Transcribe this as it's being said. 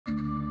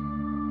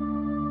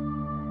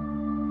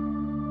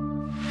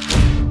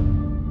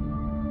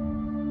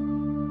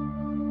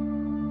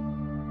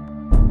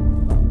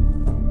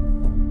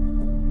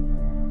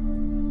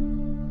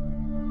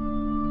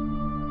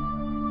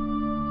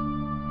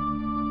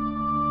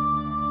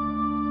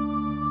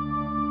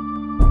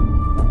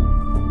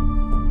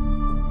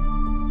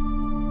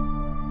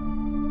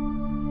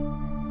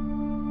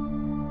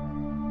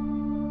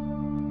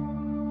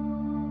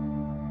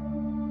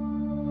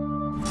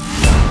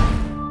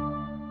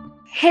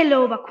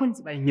Hello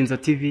bakunzi ba Inkinzo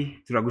TV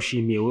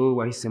turagushimiye wowe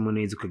wahisemo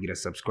neza ukagira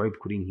subscribe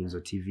kuri Inkinzo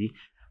TV.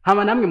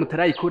 Hama namwe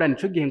mutarayikora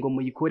nico gihe ngo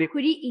muyikore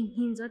kuri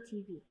Inkinzo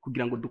TV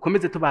kugira ngo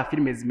dukomeze tubaha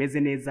filime zimeze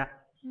neza.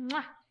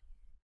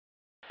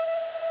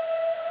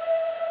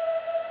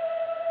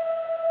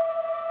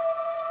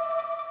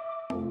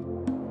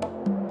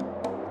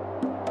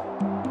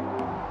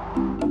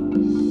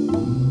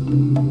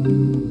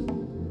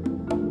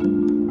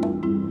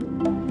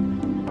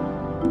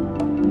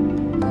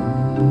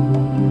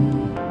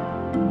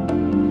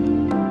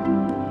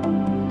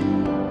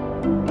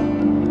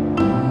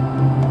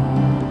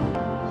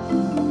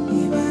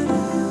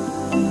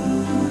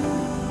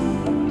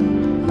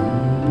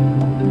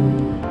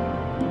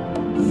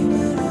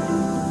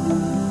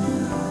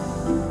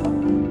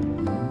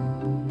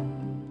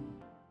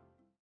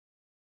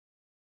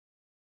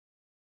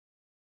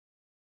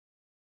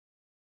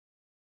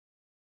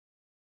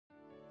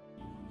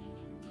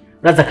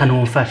 Raza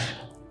kanumfasha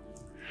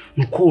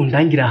nuko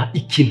undangira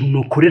ikintu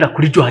nokorera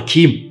kuri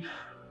Joachim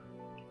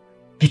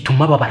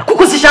gituma babara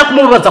kuko sishaka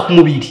kumubaza ku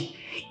mubiri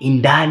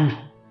indani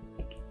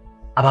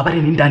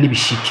ababare n'indani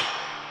bishike.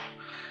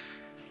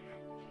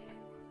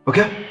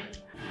 Okay,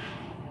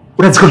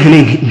 uraziko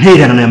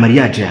ntererano ya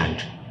mariage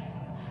yanje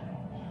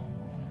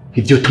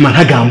ivyo tuma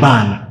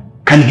ntagambana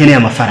kandi nkeneye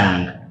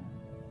amafaranga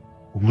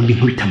ubundi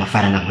nkubita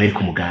amafaranga nkwere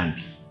ku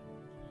mugambi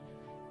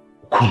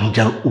ukuntu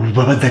bya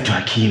ubabaza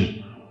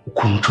Joachim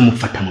ukuntu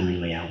cumufata mu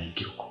minwe yawe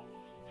mugiruko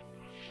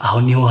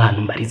aho niho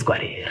hantu mbarizwa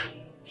rero.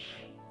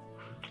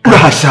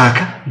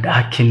 Urahashaka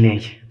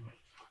ndakeneye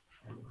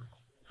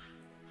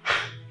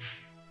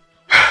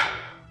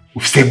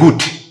ufise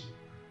gute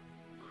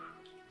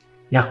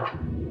yako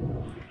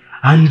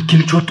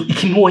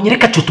ikintu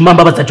wonyereka cyo tuma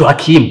mbabaza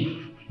Joachim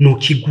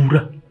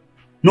nokigura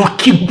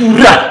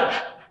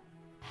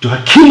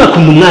Joachim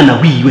akunda umwana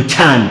wiwe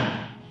cyane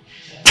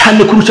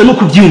kurusha no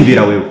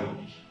kubyumvira wewe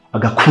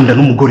agakunda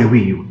n'umugore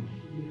wiwe.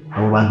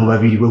 Abo bantu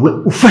babiri wewe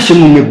ufashe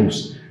n'umwe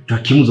gusa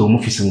Joachim uzo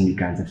umufise mu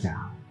biganza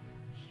byawe.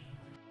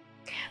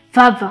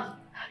 Vava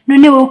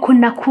none wowe ko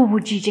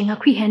nakubujije nka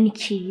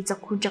kwihanikiriza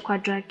kuja kwa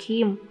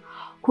Joachim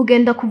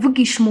kugenda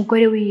kuvugisha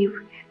umugore wiwe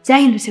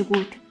byahindutse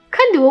gute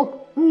kandi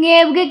wo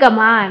mwebwe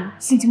gamana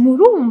sinzi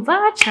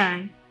murumva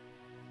cyane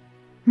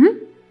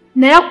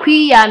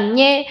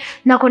narakwiyamye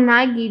nako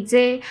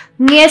nagize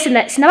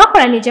mwese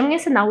sinabakoranije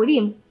mwese na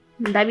urimo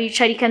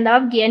ndabicarika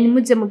ndababwiye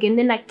ntimuze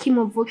mugende na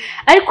kimuvuga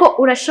ariko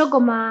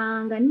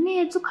urashogomanga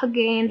neza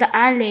ukagenda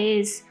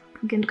alez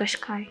ugenda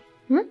ugashikaye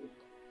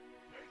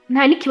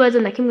nta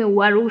n'ikibazo na kimwe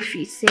wari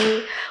ufise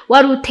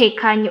wari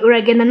utekanye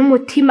uragenda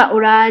n'umutima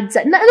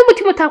uraza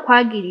n'umutima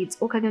utakwagiriza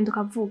ukagenda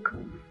ukavuga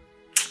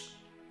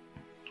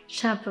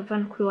shapa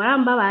van kuri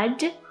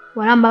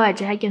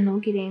warambabaje hajya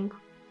ntugirengo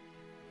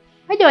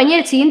hajya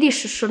wanyeretse iyindi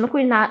shusho no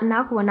kuri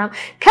nakubona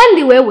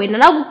kandi wewe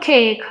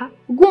naragukeka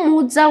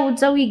ugumuza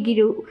uza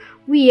wigira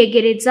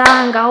wiyegereza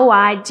ngaho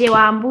waje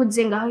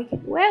wambuze ngaho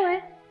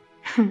wewe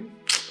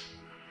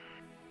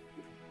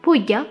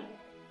burya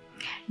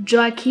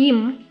Joachim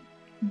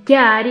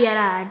byari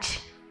yaraje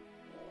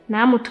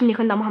naramutumye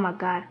ko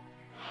ndamuhamagara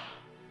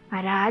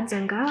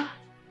araza ngaho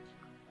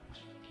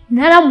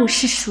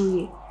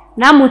naramushishuye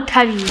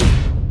namutabiye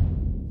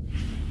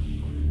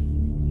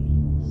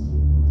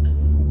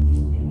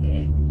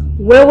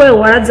wewe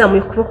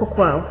warazamuye ukuboko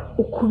kwawe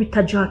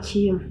ukubita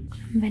Joachim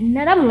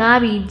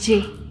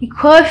naramwabije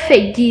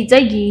ikofe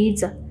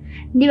ryiza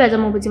ndibaza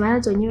mu buzima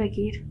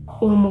ntazonyibagira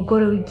uwo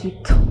mugore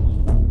w'igito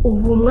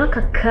ubu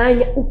mwaka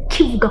kanya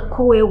ukivuga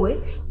ko wewe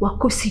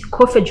wakubise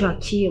ikofe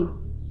Joachim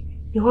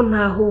niho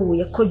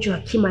ntahuye ko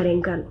Joachim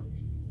arengana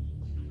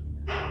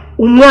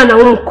umwana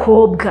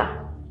w'umukobwa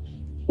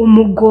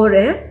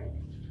umugore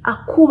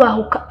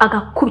akubahuka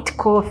agakubita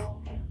ikofe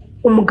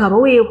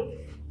umugabo wewe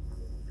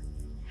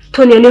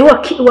Tonia niho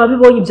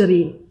wabibonye ibyo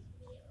bintu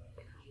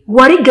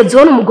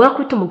warigezeho n'umugore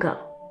akubita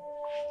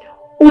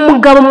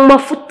umugabo mu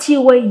mafuti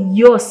we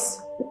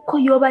yose uko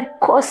yoba ari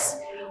kose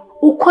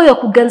uko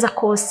yokuganza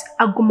kose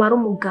aguma ari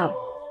umugabo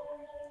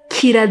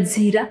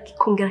kirazira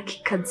kikongera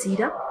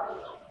kikazira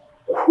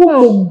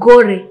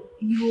k'umugore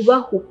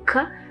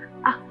yubahuka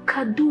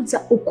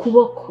akaduza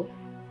ukuboko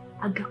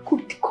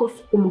agakubita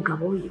ikofi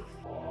umugabo wiwe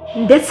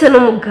ndetse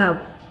n'umugabo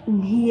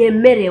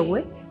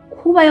ntiyemerewe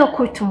kuba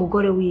yakubita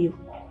umugore wiwe.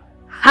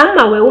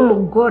 Hama wewe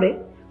umugore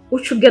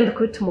uca ugenda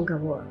kubita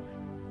umugabo wawe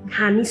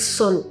nta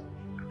n'isoni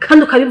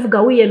kandi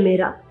ukabivuga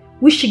wiyemera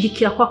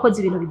wishigikira ko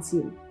wakoze ibintu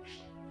bizima.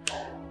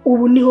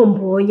 Ubu niho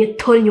mbonye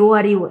Tonia uwo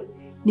ari we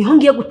niho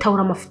ngiye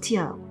gutahura amafuti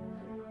yawe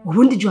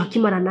ubundi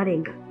Joachim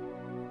aranarenga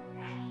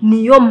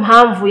niyo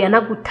mpamvu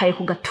yanagutaye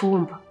ku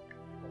gatumba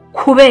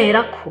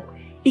kubera ko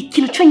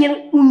ikintu cyo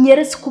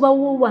unyeretse kuba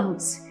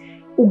wubahuze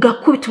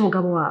ugakubita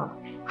umugabo wawe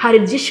hari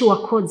byinshi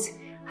wakoze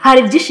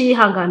hari byinshi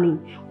yihanganiye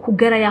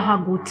kugera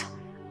yahaguta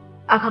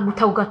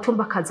akaguta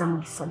ugatumba kaza mu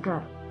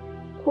gisagara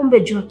kumbe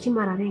Joachim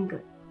ararenga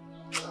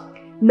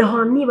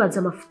naho nibaza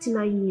amafuti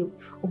nayiwe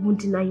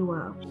ubundi nayi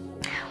wawe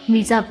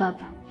mwiza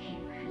baba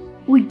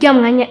ujya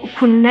mwanya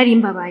ukuntu nari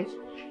mbabaye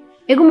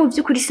ego mu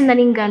by'ukuri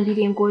sinari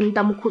ngambiriye ngo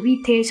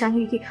ndamukubite canke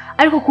iki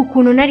ariko ku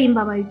kuntu nari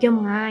mbabaye ibyo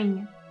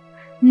mwanya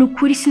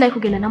nukuri sinari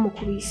kugenda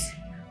namukubise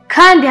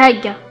kandi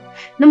hajya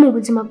no mu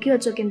buzima bwiwe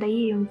azogenda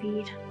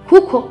yiyumvira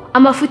kuko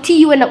amafuti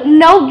yiwe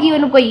nawe ubwiwe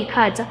nubwo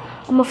yikaza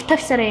amafuti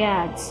afise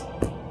arayazi.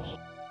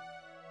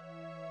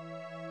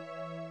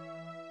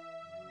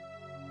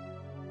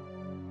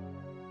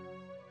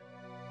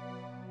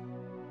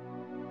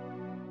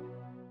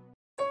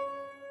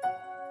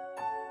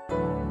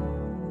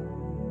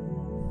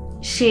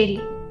 Sheri,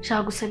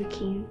 shaka gusaba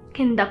ikintu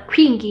kandi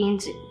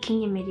ndakwinginze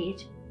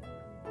ukinyemerere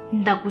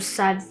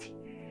ndagusavye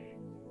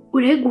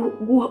urege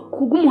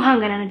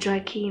kugumuhangana na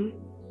Joachim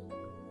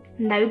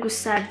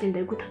ndabigusavye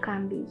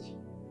ndabigutakambiye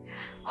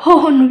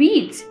hoho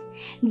ntubizi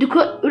ndiko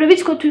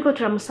urabizi ko turiko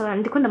turamusaba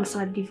ndiko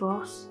ndamusaba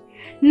divorce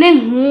ne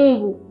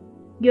nkubu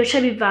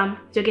yoca bivamo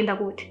byogenda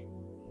gute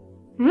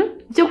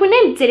byo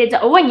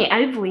kunezereza ubonye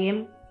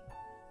abivuyemo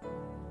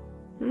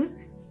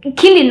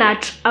ikindi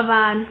naco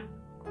abantu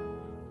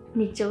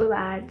nijewe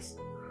bazi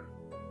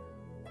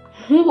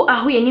nkubu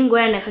ahuye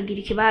n'ingorane akagira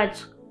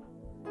ikibazo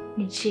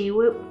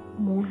nijewe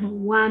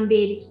umuntu wa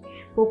mbere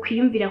wo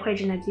kwiyumvira ko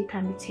aje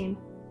navyitambitsemo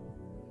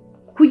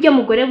kurya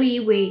mugore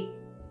wiwe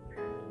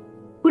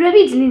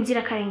urabizi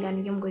n'inzira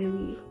karengano yo mugore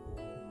wiwe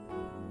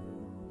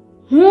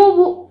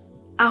nkubu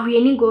ahuye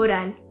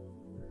n'ingorane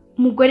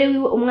umugore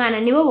wiwe umwana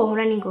nibo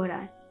bohura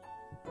n'ingorane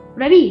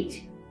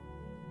urabizi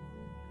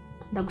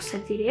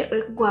ndagusavye rero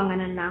uri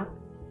guhangana nawe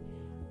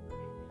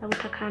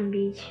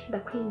ndagutakambiye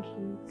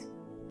ndakwinginze.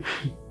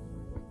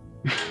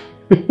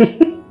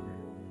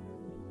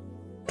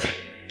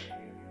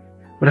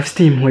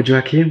 Urafitiye impuhwe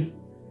Joachim?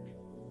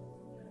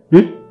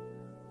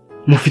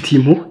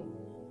 Mufitiye impuhwe?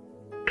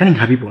 Kandi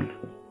nkabibona.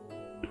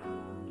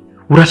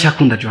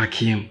 Uracyakunda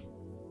Joachim?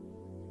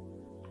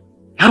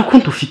 Nta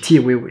rukundo ufitiye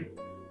wewe.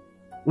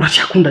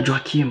 Uracyakunda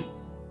Joachim?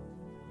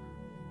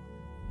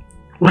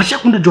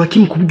 Uracyakunda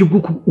Joachim ku buryo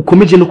bw'uko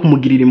ukomeje no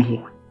kumugirira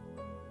impuhwe.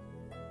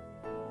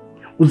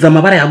 Uzi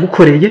amabara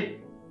yagukoreye?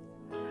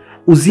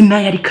 Uzi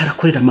nayo ariko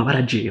arakorera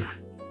amabara jewe.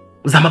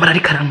 Uzi amabara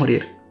ariko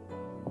arankorera.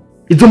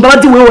 Izo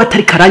mbabazi wewe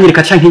atari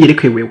karanyereka canke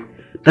yereke wewe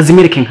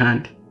ndazimereke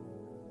nkande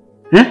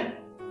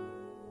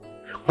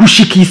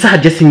gushika isaha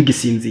je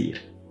singisinzira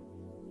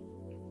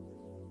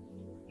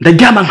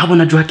ndaryama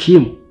nkabona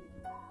Joachim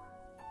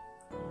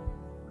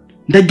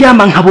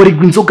ndaryama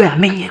nkaborerwa inzoga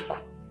yamenyeko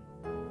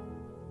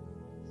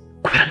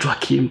kubera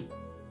Joachim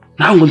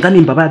naho ngo ndani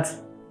imbabazi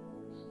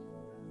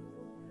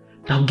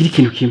ndabwira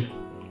ikintu kimwe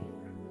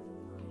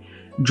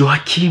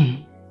Joachim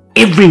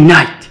every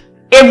night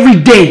every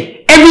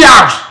day every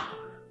hour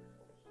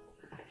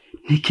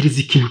nikiriza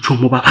ikintu cyo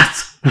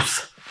mubabaza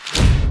gusa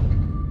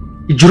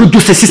ijuru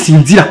ryose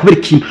sisinzira kubera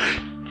ikintu.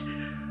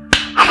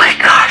 Oh my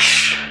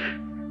gosh,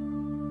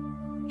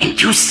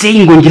 and you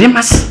saying ngo ngire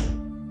masa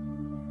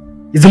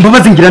izo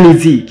mbabazi ngira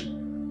niziki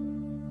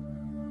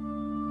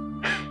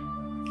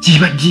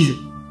jibagize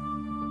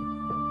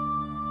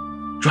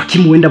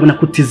Joachim wenda abona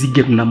ko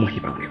utezige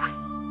unamuheba wewe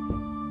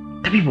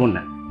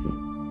ndabibona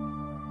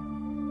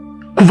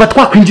kuva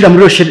twakwinjira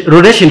muri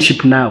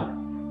relationship nawe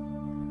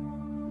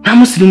nta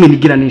musi numwe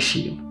nigira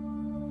nishima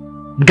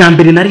bwa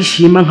mbere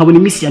narishima nkabona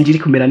imisi yanje iri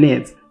kumera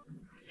neza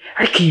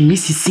ariko iyi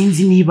misi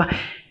sinzi niba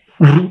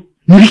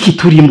nibiki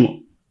turimo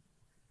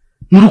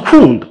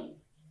n'urukundo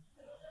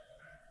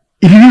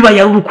ibi biba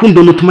ya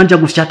urukundo nutuma nja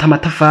gufyata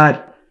amatafari.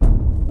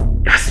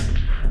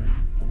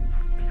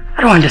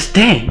 I don't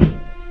understand.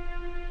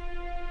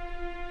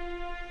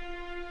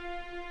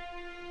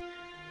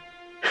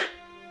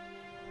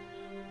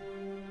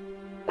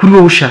 Kuri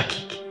wowe ushaka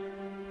iki?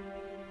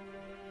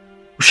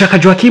 Ushaka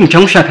Joachim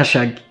cyangwa ushaka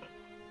Shagi?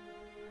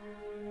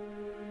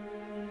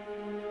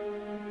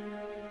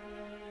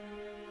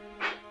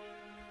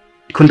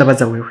 Iko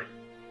ndabaza wewe.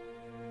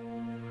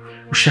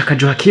 Ushaka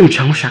Joachim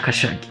cyangwa ushaka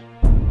Shagi?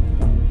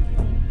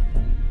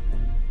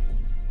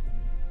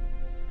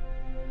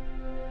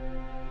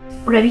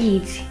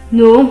 Urabizi,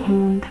 no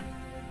nkunda.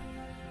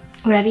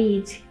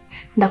 Urabizi,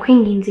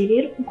 ndakwinginze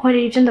rero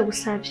ukorera ibyo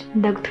ndagusabye,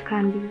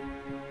 ndagutakambiye.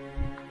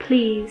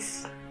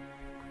 Please.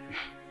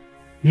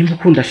 Nimba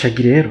ukunda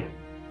Shagi rero,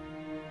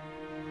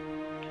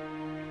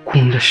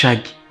 kunda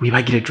Shagi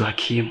wibagire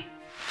Joachim.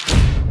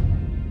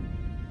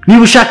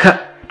 Niba ushaka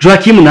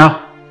Joachim nawe,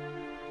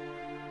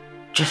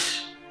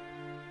 just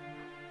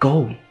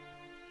go.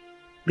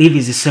 Live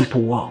is a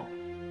simple world.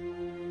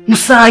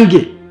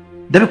 Musange,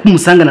 ndabe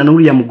kumusangana na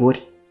uriya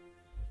mugore.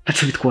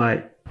 Ntaco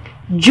bitwaye.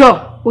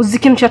 Jo, uzi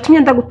ikintu cyatumye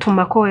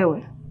ndagutuma ko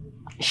wewe.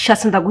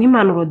 Shatse ndaguha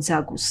impanuro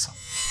zagusa.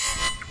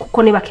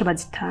 Kuko niba ke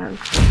bazitanga.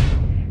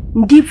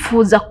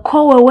 Ndipfuza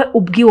ko wewe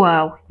ubwi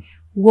wawe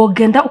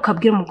wogenda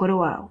ukabwira umugore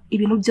wawe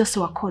ibintu byose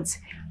wakoze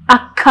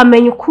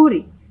akamenya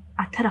ukuri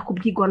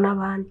atarakubwirwa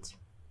n'abandi.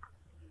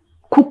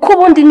 Kuko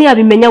ubundi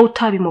niyabimenya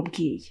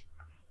utabimubwiye.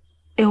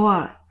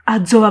 Ewa,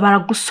 azoba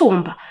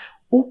baragusumba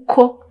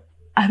uko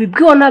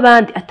abibwiwe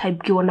n'abandi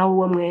atabibwiwe nawe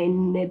wowe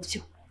mwene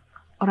byo.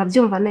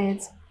 Urabyumva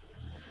neza?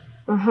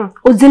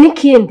 Uzi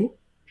n'ikindi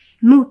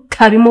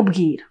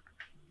nutabimubwira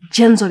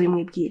je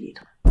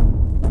nzobimwibwirira.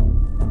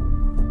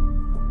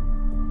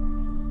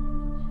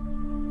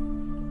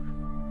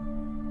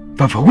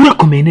 bava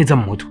urakomeye neza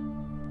mu mutwe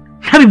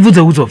ntabivuze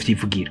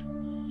uzovyivugira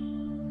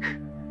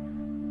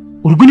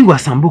urugo ni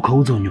rwasambuka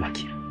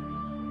uzonyubakira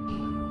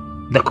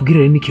ndakubwira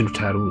rero n'ikintu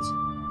utaruzi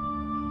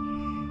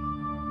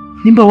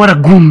nimba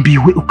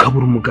waragumbiwe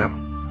ukabura umugabo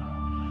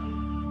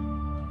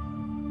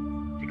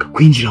reka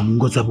kwinjira mu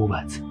ngo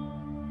z'abubatsi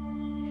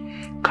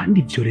kandi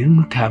ibyo rero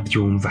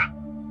nutabyumva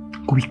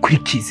ngo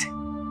bikurikize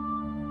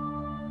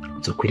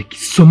uzokwereka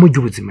isomo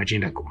ry'ubuzima je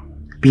ndago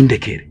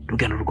bindekere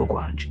rugana urugo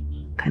rwanje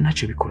kandi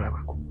ntacyo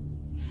bikurabako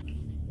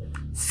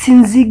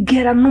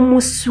sinzigera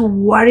n'umunsi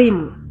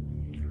warimwe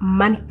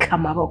manika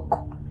amaboko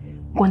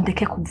ngo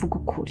ndeke kuvuga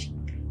ukuri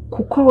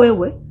kuko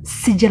wewe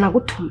sije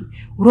nagutumye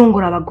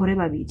urongora abagore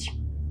babiri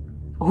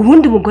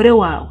ubundi umugore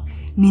wawe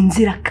ni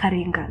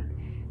inzirakarengane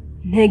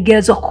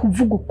ntegerezwa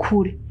kuvuga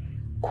ukuri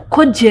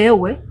kuko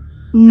jewe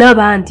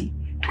n'abandi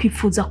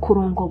twifuza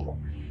kurongorwa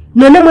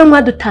none mwe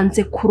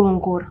mwadutanze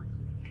kurongora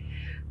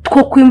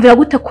twokwimvira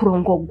gute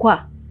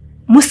kurongorwa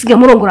musige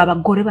murongora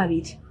abagore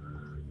babiri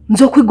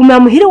nzokwigumira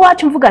muhire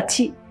wacu mvuga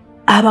ati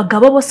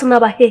abagabo bose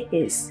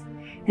n'abahehesi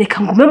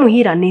reka ngume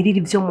muhira nirira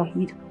ibyo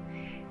muhira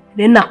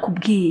rero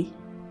nakubwiye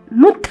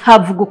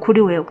nutavuga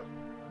ukuri wewe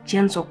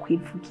je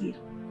nzokwivugira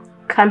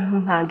kandi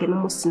ntunkange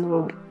n'umunsi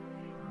n'umwe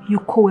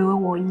yuko wewe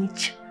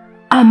wonyica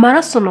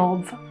amaraso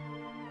nova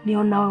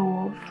niyo nawe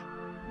wova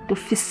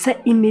dufise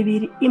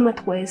imibiri imwe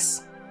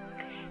twese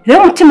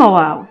rero umutima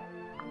wawe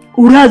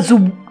uraza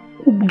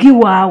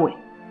ubwiwawe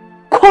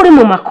ko uri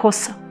mu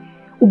makosa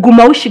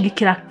uguma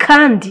wishigikira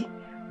kandi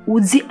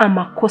uzi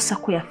amakosa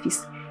ko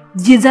yafise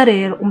byiza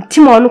rero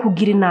umutima wawe no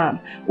kugira inama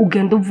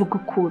ugenda uvuga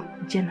ukuri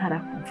je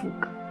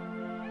ntarakuvuga